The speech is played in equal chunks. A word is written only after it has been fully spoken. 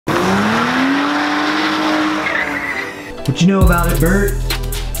What you know about it, Bert?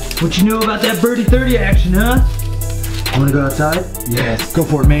 What you know about that Berty 30 action, huh? Wanna go outside? Yes, go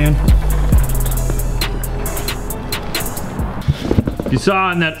for it, man. You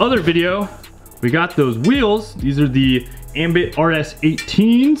saw in that other video, we got those wheels. These are the Ambit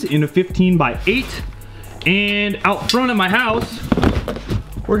RS18s in a 15x8. And out front of my house,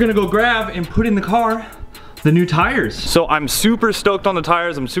 we're gonna go grab and put in the car the new tires. So I'm super stoked on the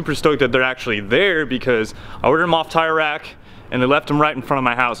tires. I'm super stoked that they're actually there because I ordered them off Tire Rack and they left them right in front of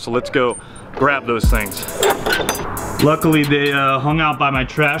my house. So let's go grab those things. Luckily they hung out by my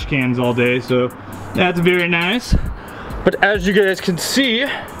trash cans all day, so that's very nice. But as you guys can see,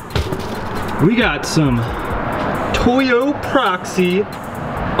 we got some Toyo Proxy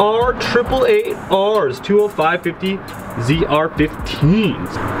R888Rs, 205/50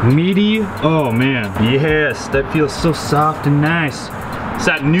 ZR15s. Meaty, oh man, yes, that feels so soft and nice. It's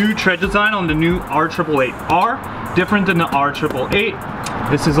that new tread design on the new R888R, different than the R888.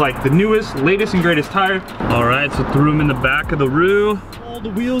 This is like the newest, latest and greatest tire. All right, so threw them in the back of the roo. All the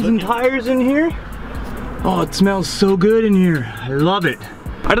wheels and tires in here. Oh, it smells so good in here. I love it.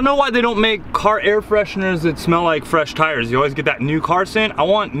 I don't know why they don't make car air fresheners that smell like fresh tires. You always get that new car scent. I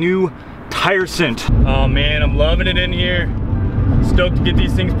want new tire scent. Oh man, I'm loving it in here. Stoked to get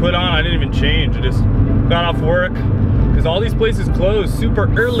these things put on. I didn't even change. I just got off work because all these places close super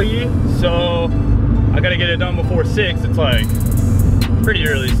early. So I gotta get it done before 6. It's like pretty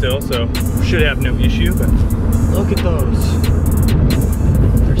early still, so should have no issue. But look at those.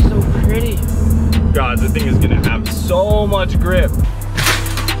 They're so pretty. God, the thing is gonna have so much grip.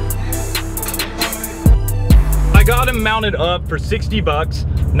 I got him mounted up for 60 bucks,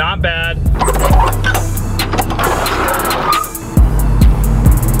 not bad.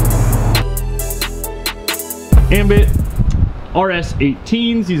 Ambit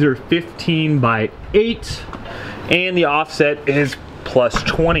RS18s, these are 15x8, and the offset is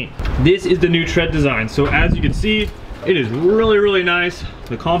 +20. This is the new tread design. So as you can see, it is really, really nice.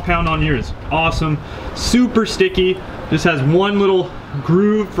 The compound on here is awesome, super sticky. This has one little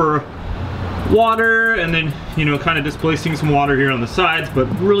groove for water and then, you know, kind of displacing some water here on the sides, but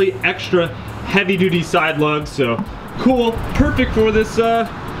really extra heavy duty side lugs. So cool, perfect for this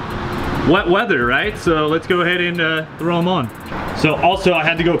wet weather, right? So let's go ahead and throw them on. So also I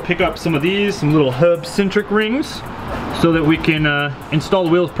had to go pick up some of these, some little hub Synq rings so that we can install the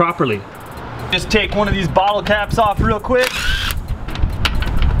wheels properly. Just take one of these bottle caps off real quick.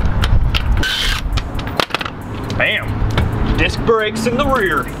 Bam, disc brakes in the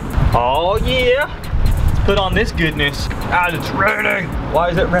rear. Oh yeah, let's put on this goodness. Ah, it's raining. Why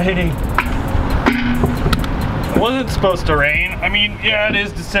is it raining? It wasn't supposed to rain. I mean, yeah, it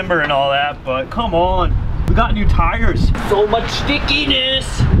is December and all that, but come on. We got new tires. So much stickiness.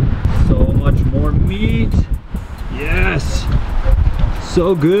 So much more meat. Yes,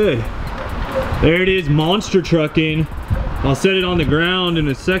 so good. There it is, monster trucking. I'll set it on the ground in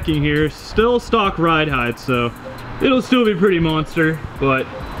a second here. Still stock ride height, so it'll still be pretty monster, but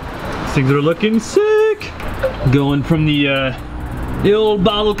things are looking sick. Going from the old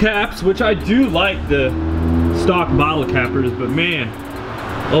bottle caps, which I do like the stock bottle cappers, but man,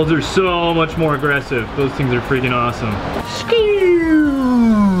 those are so much more aggressive. Those things are freaking awesome.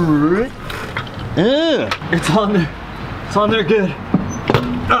 It's on there. It's on there good.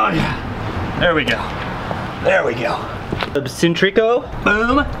 Oh yeah. There we go. There we go. Syntrico.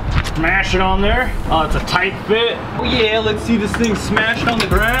 Boom. Smash it on there. Oh, it's a tight fit. Oh yeah, let's see this thing smashed on the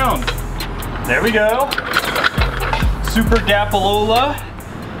ground. There we go. Super Gapalola.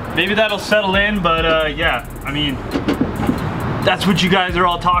 Maybe that'll settle in, but yeah, I mean, that's what you guys are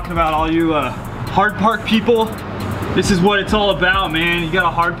all talking about, all you hard park people. This is what it's all about, man. You got a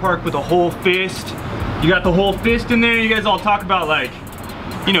hard park with a whole fist. You got the whole fist in there. You guys all talk about, like,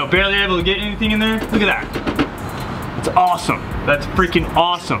 you know, barely able to get anything in there. Look at that. It's awesome. That's freaking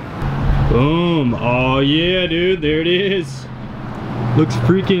awesome. Boom. Oh yeah, dude, there it is. Looks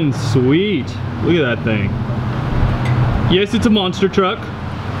freaking sweet. Look at that thing. Yes, it's a monster truck,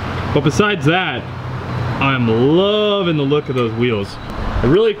 but besides that, I'm loving the look of those wheels. It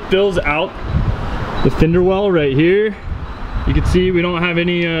really fills out the fender well right here. You can see we don't have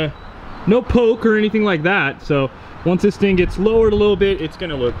any, no poke or anything like that. So once this thing gets lowered a little bit, it's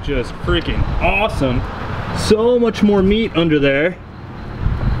gonna look just freaking awesome. So much more meat under there.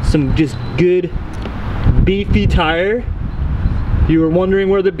 Some just good beefy tire. If you were wondering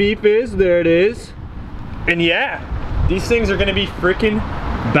where the beef is, there it is. And yeah, these things are gonna be freaking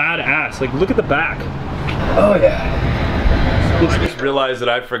badass. Like, look at the back. Oh yeah. I just realized that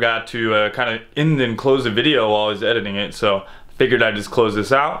I forgot to kind of end and close the video while I was editing it, so figured I'd just close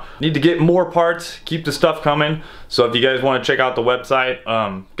this out. Need to get more parts, keep the stuff coming. So if you guys want to check out the website,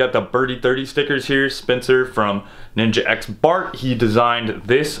 got the Berty 30 stickers here. Spencer from Ninja X Bart, he designed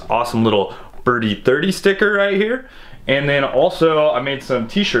this awesome little Berty 30 sticker right here. And then also I made some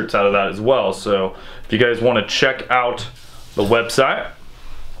t-shirts out of that as well. So if you guys want to check out the website,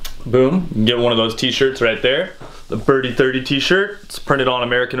 boom, you can get one of those t-shirts right there. The Berty 30 t-shirt. It's printed on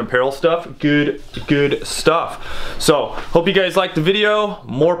American Apparel stuff. Good stuff. So hope you guys liked the video.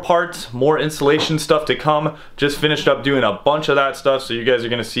 More parts, more installation stuff to come. Just finished up doing a bunch of that stuff, so you guys are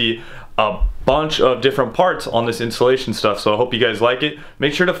gonna see a bunch of different parts on this installation stuff. So I hope you guys like it.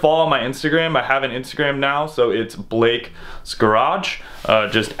 Make sure to follow my Instagram. I have an Instagram now, so it's Blake's Garage.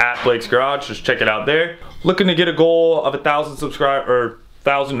 Just at Blake's Garage. Just check it out there. Looking to get a goal of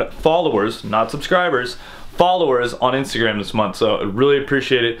 1,000 followers, not subscribers, followers on Instagram this month. So I'd really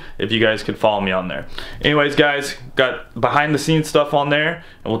appreciate it if you guys could follow me on there. Anyways guys, got behind the scenes stuff on there,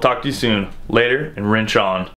 and we'll talk to you soon. Later, and wrench on.